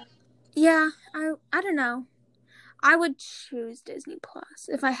 Yeah, I don't know. I would choose Disney Plus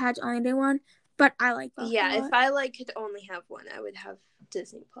if I had to only do one, but I like both. Yeah, if I could only have one, I would have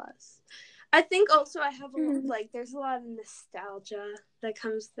Disney Plus. I think also I have there's a lot of nostalgia that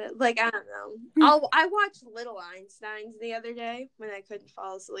comes with, like, I don't know. I watched Little Einsteins the other day when I couldn't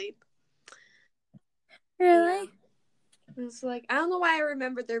fall asleep. Really? Yeah. It's like, I don't know why I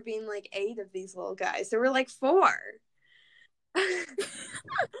remember there being like 8 of these little guys. There were like 4. I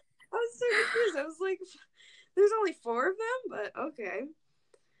was so confused. I was like, there's only 4 of them, but okay.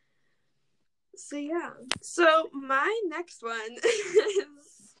 So yeah. So my next one is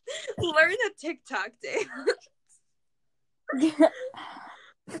learn a TikTok dance. I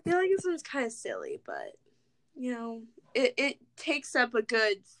feel like this one's kind of silly, but you know, it takes up a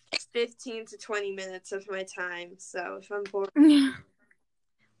good 15 to 20 minutes of my time. So if I'm bored,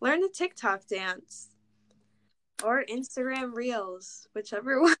 learn a TikTok dance or Instagram Reels,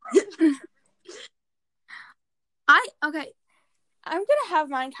 whichever one. Okay. I'm gonna have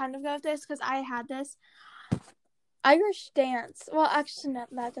mine kind of go with this because I had this Irish dance. Well, actually, no,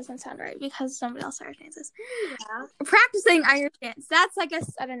 that doesn't sound right because somebody else Irish dances. Yeah. Practicing Irish dance. That's, I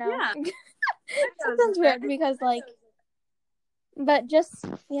guess, I don't know. Yeah. That sounds weird because, like, but just,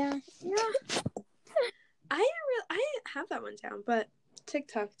 yeah. I didn't have that one down, but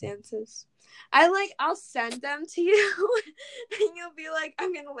TikTok dances. I'll send them to you and you'll be like,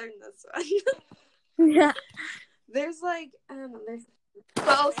 I'm gonna learn this one. Yeah. There's like, I don't know, but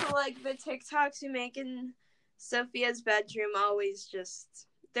also like the TikToks you make in Sophia's bedroom always just,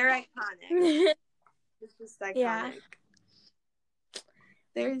 they're iconic. It's just iconic.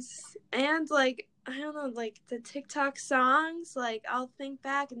 Yeah. And like, I don't know, like the TikTok songs, like I'll think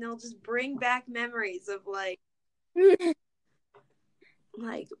back and they'll just bring back memories of like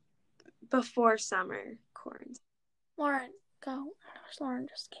before summer quarantine. Lauren, go. Lauren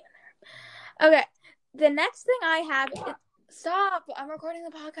just came there. Okay. The next thing I have is... Stop! I'm recording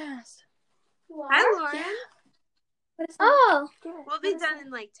the podcast. What? Hi, Lauren. Yeah. What is that? Oh! We'll be done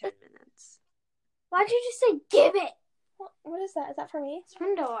in like 10 minutes. Why'd you just say give it? What is that? Is that for me? It's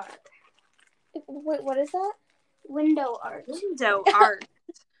window art. Wait, what is that? Window art. Window art.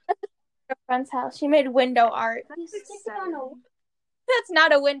 Her friend's house. She made window art. That's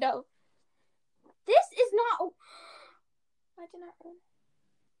not a window. This is not... I did not ruin it.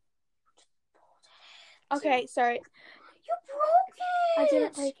 Okay, sorry. You broke it. I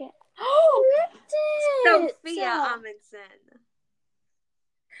didn't break it. Oh, you ripped it. Sophia Amundsen.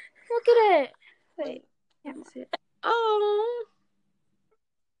 Look at it. Wait. Yeah, see it. Oh.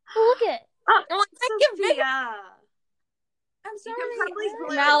 Look at it. Oh, Sophia. I'm sorry. You can probably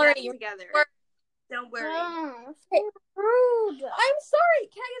glue Mallory, it together. Don't worry. Hey, rude. I'm sorry.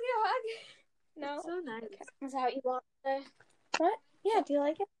 Can I give you a hug? No. It's so nice. Okay. Is that what you want today? What? Yeah, do you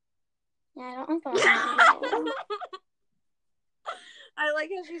like it? Yeah, I don't like it. I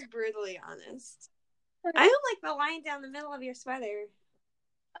like how she's brutally honest. Okay. I don't like the line down the middle of your sweater.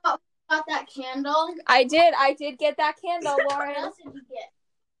 Oh, got that candle. I did get that candle, What Lauren. else did you get?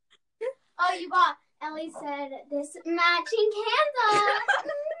 Oh, you got. Ellie said this matching candle.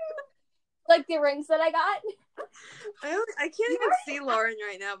 Like the rings that I got. I can't even see Lauren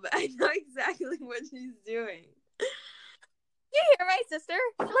right now, but I know exactly what she's doing. You hear my sister?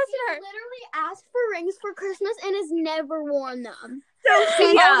 Listen to her. Literally asked for rings for Christmas and has never worn them.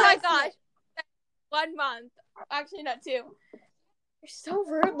 Sophia! Oh my gosh. 1 month. Actually, not 2. You're so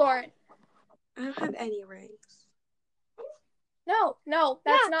rude, Lauren. I don't have any rings. No,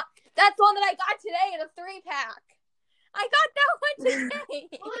 that's not. That's one that I got today in a 3-pack. I got that one today.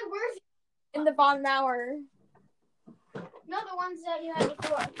 Well, then where's In the bottom hour. no the ones that you had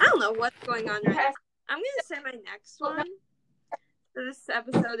before? I don't know what's going on right now. I'm going to say my next one. So this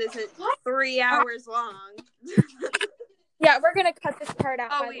episode isn't 3 hours long. Yeah, we're gonna cut this part out.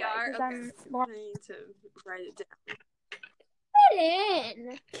 Oh, by we the way, are? 'cause Okay. I'm I more... need to write it down. Put it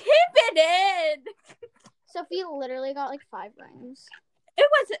in. Keep it in. Sophia literally got like 5 rings. It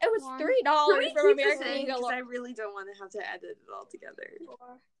was One. Can $3 we from keep this American in? Eagle. Because I really don't want to have to edit it all together.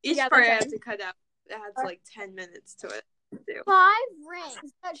 4. Each Yeah, part I that's have to cut out. It adds like 10 minutes to it. Too. 5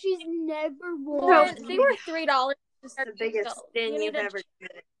 rings that she's never worn. Lauren, they were $3. It's the biggest sin you've ever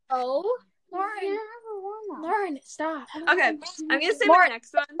committed. Oh, Lauren, never worn them. Lauren, stop. Okay, I'm gonna say Lauren, my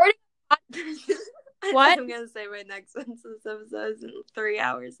next one. What? I'm gonna say my next one so this episode isn't 3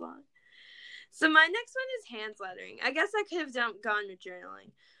 hours long. So my next one is hands lettering. I guess I could have gone with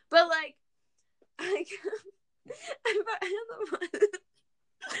journaling, but like, I don't know what.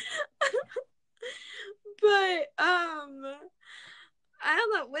 But I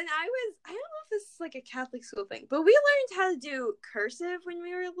don't know. When I don't know if this is like a Catholic school thing, but we learned how to do cursive when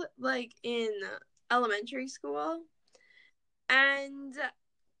we were like in elementary school, and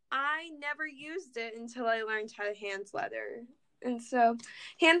I never used it until I learned how to hand letter. And so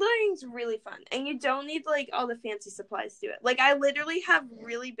hand lettering is really fun, and you don't need like all the fancy supplies to do it. Like I literally have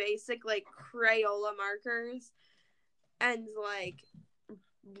really basic like Crayola markers and like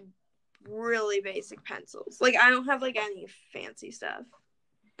really basic pencils. Like I don't have like any fancy stuff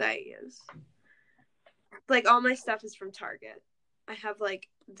that I use. Like all my stuff is from Target. I have like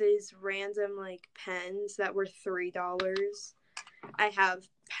these random like pens that were $3. I have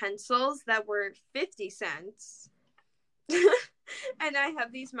pencils that were 50 cents. And I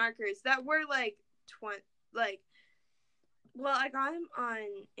have these markers that were like well, I got them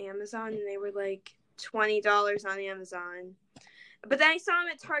on Amazon and they were like $20 on Amazon. But then I saw them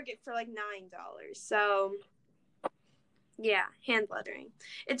at Target for like $9. So, yeah, hand lettering.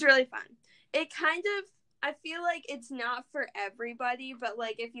 It's really fun. It kind of, I feel like it's not for everybody, but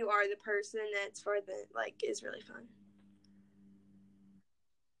like if you are the person that's for the, like, is really fun.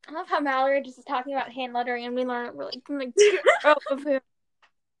 I love how Mallory just is talking about hand lettering, and we learn it really like, and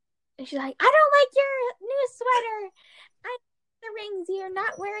she's like, I don't like your new sweater. I like the rings. You're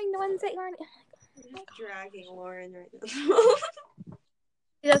not wearing the ones that you're on. I'm just dragging Lauren right now.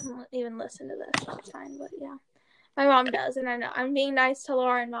 She doesn't even listen to this. That's fine, but yeah. My mom does, and I know I'm being nice to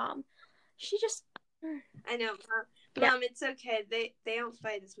Lauren, Mom. She just... I know. Yeah. Mom, it's okay. They don't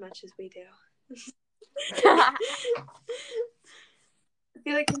fight as much as we do. I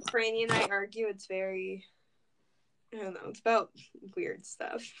feel like when Franny and I argue, it's very... I don't know. It's about weird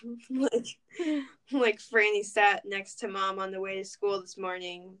stuff. like Franny sat next to Mom on the way to school this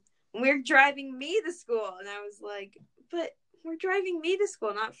morning. We're driving me to school, and I was like, but we're driving me to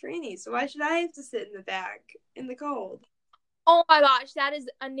school, not Franny, so why should I have to sit in the back in the cold? Oh my gosh, that is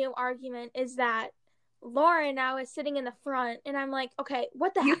a new argument, is that Lauren now is sitting in the front, and I'm like, okay,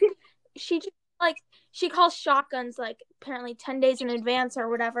 what the heck? She just, like, she calls shotguns, like, apparently 10 days in advance or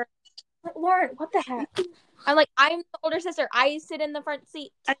whatever. Like, Lauren, what the heck? I'm like, I'm the older sister. I sit in the front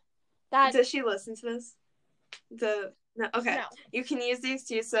seat. Does she listen to this? No, okay. No. You can use the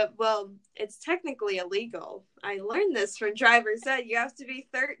excuse of, well, it's technically illegal. I learned this from driver's ed. You have to be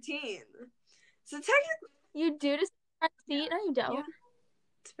 13. So technically... You do to sit in the front seat? No, you don't.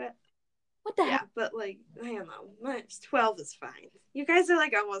 Yeah. What the Yeah, heck? but like, I don't know. 12 is fine. You guys are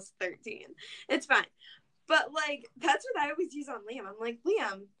like almost 13. It's fine. But like, that's what I always use on Liam. I'm like,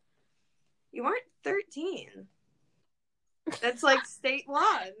 Liam, you aren't 13. That's like state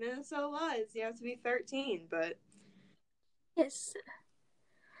law. Minnesota law is you have to be 13, but... Yes.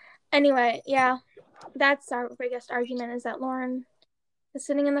 Anyway, yeah. That's our biggest argument, is that Lauren is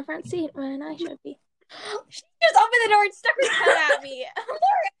sitting in the front seat when I should be. She just opened the door and stuck her head at me.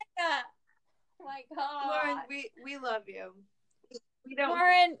 Lauren! Oh my god. Lauren, we love you. We don't.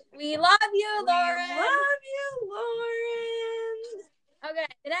 Lauren, we love you, Lauren. We love you, Lauren. Okay,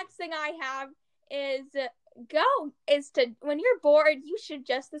 the next thing I have is go is to, when you're bored, you should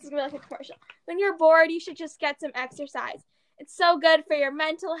just, this is going to be like a commercial. When you're bored, you should just get some exercise. It's so good for your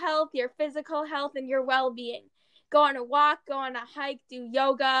mental health, your physical health, and your well-being. Go on a walk, go on a hike, do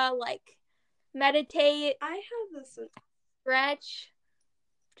yoga, like meditate. I have this. Stretch.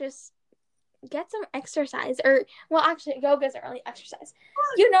 Just get some exercise. Or, well, actually, yoga isn't really exercise. Well,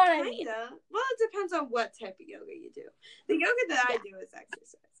 you know what I mean. Well, it depends on what type of yoga you do. The yoga that I do is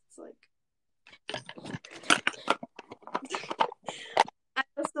exercise. It's like... I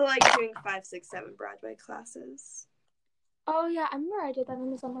also like doing 5, 6, 7 Broadway classes. Oh, yeah. I remember I did that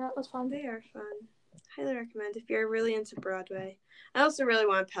in the summer. That was fun. They are fun. Highly recommend if you're really into Broadway. I also really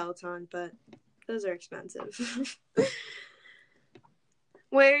want Peloton, but those are expensive.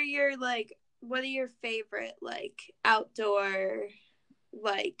 What are your favorite, like, outdoor,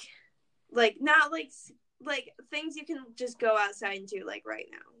 like not like things you can just go outside and do, like, right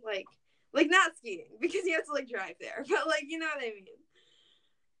now? Like not skiing, because you have to, like, drive there, but, like, you know what I mean.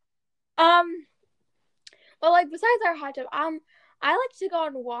 Well, like, besides our hot tub, I like to go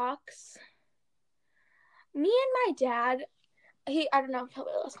on walks. Me and my dad, I don't know if he'll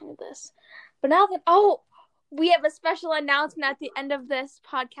be listening to this, but now that, we have a special announcement at the end of this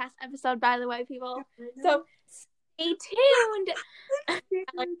podcast episode, by the way, people. So stay tuned.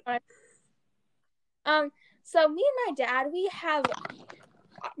 So me and my dad, we have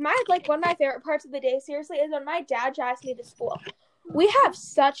one of my favorite parts of the day, seriously, is when my dad drives me to school. We have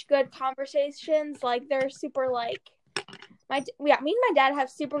such good conversations. Like, they're super, like, me and my dad have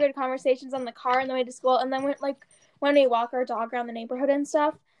super good conversations on the car on the way to school, and then when we walk our dog around the neighborhood and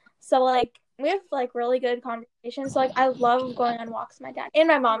stuff. So, like, we have, like, really good conversations. So, like, I love going on walks with my dad. And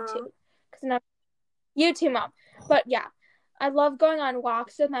my mom, too. You too, Mom. But, yeah. I love going on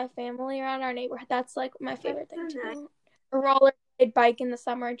walks with my family around our neighborhood. That's, like, my favorite thing to do. A rollerblade bike in the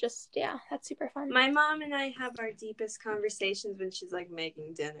summer. Just, yeah, that's super fun. My mom and I have our deepest conversations when she's, like,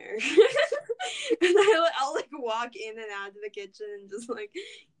 making dinner. And I'll, like, walk in and out of the kitchen and just, like,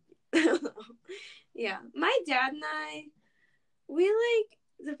 I don't know. Yeah. My dad and I,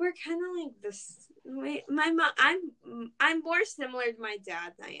 we're kind of like this. My mom, I'm more similar to my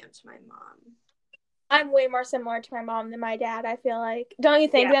dad than I am to my mom. I'm way more similar to my mom than my dad, I feel like. Don't you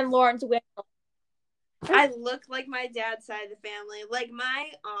think? Yeah. Then Lauren's way. I look like my dad's side of the family. Like,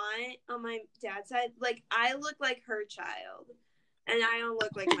 my aunt on my dad's side, like, I look like her child. And I don't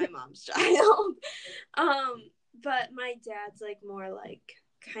look like my mom's child. But my dad's, like, more, like,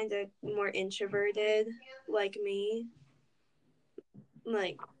 kind of more introverted, like me.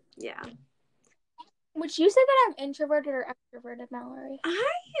 Like, yeah. Would you say that I'm introverted or extroverted, Mallory?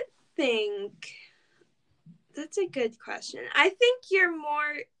 I think that's a good question. I think you're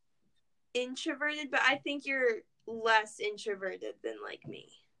more introverted, but I think you're less introverted than, like,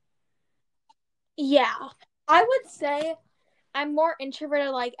 me. Yeah. I would say I'm more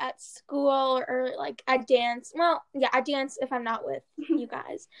introverted, like, at school or, like, at dance. Well, yeah, at dance if I'm not with you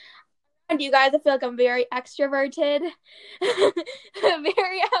guys. And you guys, I feel like I'm very extroverted,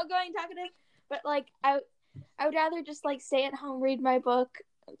 very outgoing, talkative. But, like, I would rather just, like, stay at home, read my book,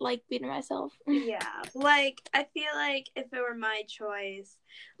 like, be to myself. Yeah, like, I feel like if it were my choice,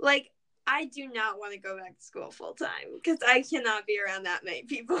 like, I do not want to go back to school full time because I cannot be around that many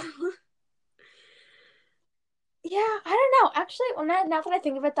people. Yeah, I don't know. Actually, now that I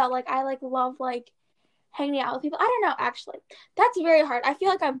think of it, though, like, I, like, love, like, hanging out with people. I don't know, actually. That's very hard. I feel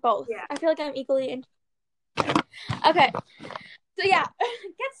like I'm both. Yeah. I feel like I'm equally Okay. So, yeah.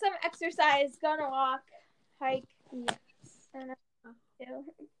 Get some exercise. Go on a walk. Hike. Yes. I don't know.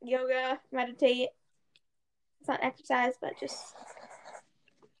 Yoga. Meditate. It's not exercise, but just...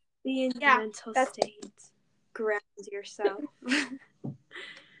 Be in your mental state. Ground yourself.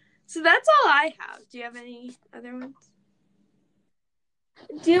 So that's all I have. Do you have any other ones?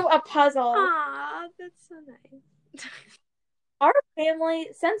 Do a puzzle. Aw, that's so nice. Our family,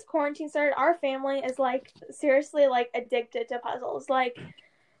 since quarantine started, our family is, like, seriously, like, addicted to puzzles. Like,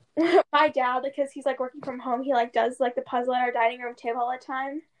 my dad, because he's, like, working from home, he, like, does, like, the puzzle at our dining room table all the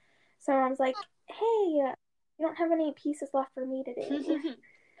time. So Mom's like, hey, you don't have any pieces left for me today.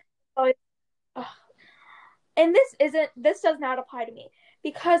 And this does not apply to me.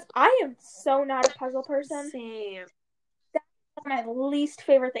 Because I am so not a puzzle person. Same. That's one of my least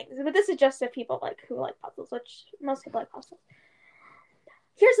favorite things. But this is just to people, like, who like puzzles, which most people like puzzles.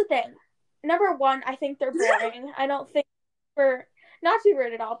 Here's the thing. Number one, I think they're boring. I don't think not to be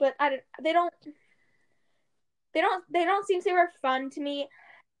rude at all, but they don't seem super fun to me.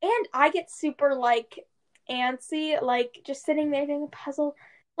 And I get super, like, antsy, like, just sitting there doing a puzzle.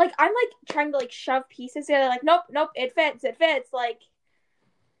 Like, I'm, like, trying to, like, shove pieces together. Like, nope, it fits. Like,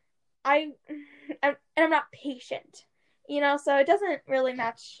 I'm not patient, so it doesn't really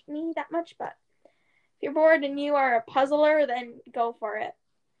match me that much. But if you're bored and you are a puzzler, then go for it.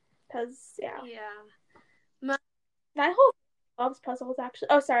 Because Yeah. My whole loves puzzles, actually.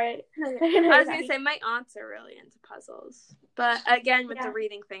 Oh, sorry. I was going to say, my aunts are really into puzzles. But again, with the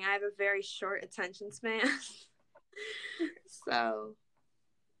reading thing, I have a very short attention span. So,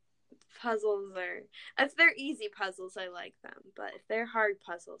 puzzles if they're easy puzzles, I like them. But if they're hard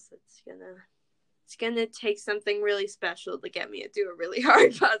puzzles, it's gonna take something really special to get me to do a really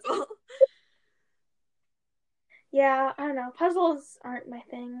hard puzzle. Yeah, I don't know. Puzzles aren't my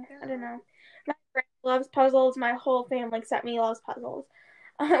thing. I don't know. My friend loves puzzles. My whole family except me loves puzzles.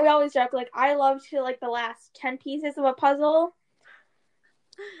 We always joke, like, I love to, like, the last 10 pieces of a puzzle.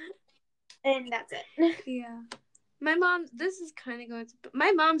 And that's it. Yeah. My mom, this is kind of going to...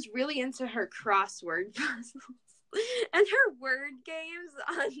 My mom's really into her crossword puzzles. And her word games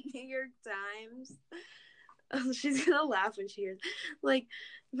on New York Times. Oh, she's going to laugh when she hears... Like,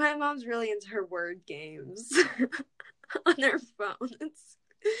 my mom's really into her word games on her phone.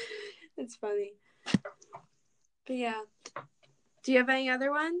 It's funny. But yeah. Do you have any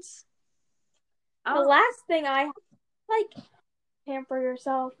other ones? The last thing I have, like, pamper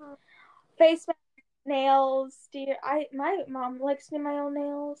yourself. Face mask, nails. My mom likes to do my own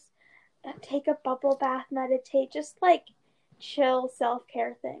nails. Take a bubble bath, meditate. Just, like, chill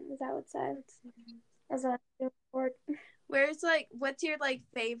self-care things, I would say. As a word. Where's, like, what's your, like,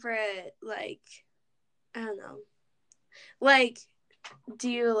 favorite, like, I don't know. Like, do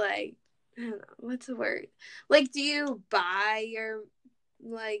you, like, I don't know, what's the word? Like, do you buy your,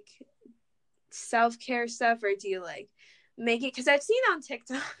 like, self-care stuff, or do you, like, make it? Because I've seen on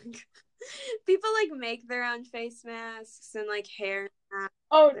TikTok, people, like, make their own face masks and, like, hair masks.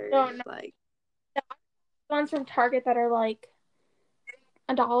 Oh, no. Like, ones from Target that are, like,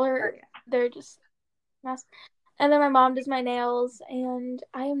 $1. They're just masks. And then my mom does my nails, and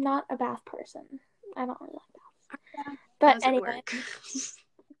I am not a bath person. I don't really like baths. But anyway, I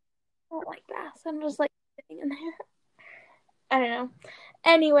don't like baths. I'm just, like, sitting in there. I don't know.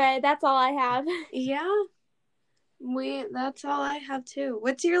 Anyway, that's all I have. Yeah. That's all I have, too.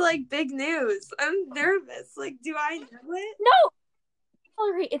 What's your, like, big news? I'm nervous. Like, do I know it? No!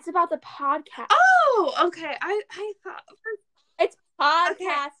 Hillary, it's about the podcast. Oh, okay. I thought... It's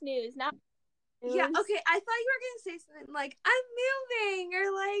podcast news, not news. Yeah, okay. I thought you were going to say something like, I'm moving,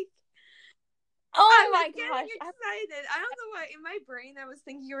 or like... Oh my gosh. I'm getting excited. I don't know why. In my brain, I was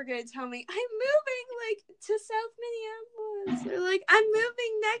thinking you were going to tell me, I'm moving, like, to South Minneapolis. Or, like, I'm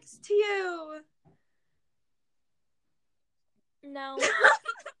moving next to you. No.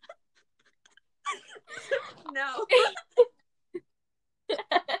 No.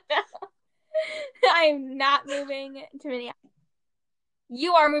 I am not moving to Minneapolis.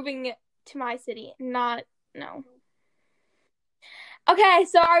 You are moving to my city, no. Okay,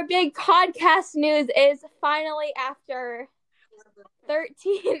 so our big podcast news is finally, after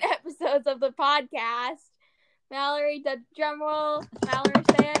 13 episodes of the podcast, Mallory, the drum roll. Mallory,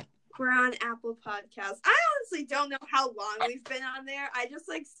 say it. We're on Apple Podcasts. I honestly don't know how long we've been on there. I just,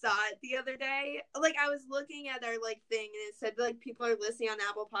 like, saw it the other day. Like, I was looking at our, like, thing, and it said, like, people are listening on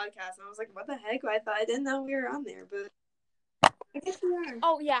Apple Podcasts. And I was like, what the heck? I didn't know we were on there, but I guess we are.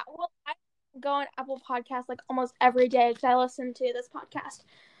 Oh, yeah. Well, I go on Apple Podcasts, like, almost every day because I listen to this podcast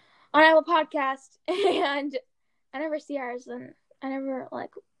on Apple Podcasts, and I never see ours, and I never,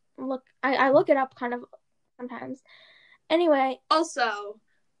 like, look. I look it up kind of sometimes. Anyway. Also,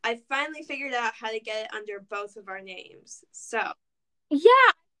 I finally figured out how to get it under both of our names. So.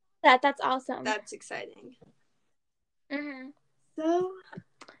 Yeah, that's awesome. That's exciting. Mm-hmm. So.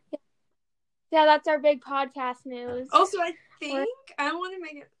 Yeah, that's our big podcast news. Also, I think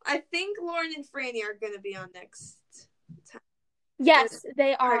Lauren and Franny are going to be on next time. Yes,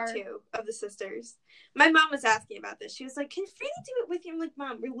 they are. Part 2 of the sisters. My mom was asking about this. She was like, can Franny do it with you? I'm like,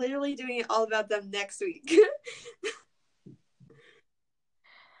 Mom, we're literally doing it all about them next week.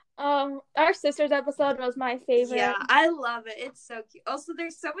 Our sisters episode was my favorite. Yeah, I love it. It's so cute. Also,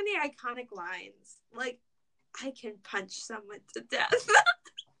 there's so many iconic lines. Like, I can punch someone to death.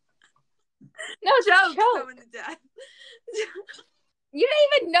 No, choke someone to death. You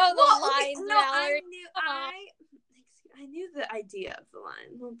don't even know the lines, no, Mallory. I knew the idea of the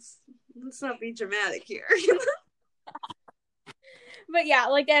line. Let's not be dramatic here. But yeah,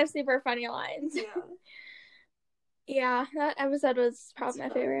 like, they have super funny lines. Yeah. Yeah, that episode was probably my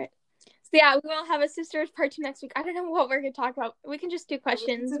favorite. So yeah, we will have a sisters part 2 next week. I don't know what we're going to talk about. We can just do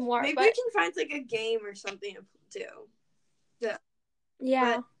questions more. Maybe we can find, like, a game or something to do.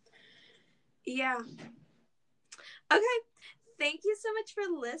 Yeah. But, yeah. Okay. thank you so much for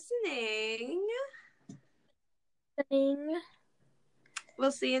listening.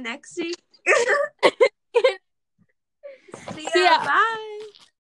 We'll see you next week. See ya. See ya. Bye.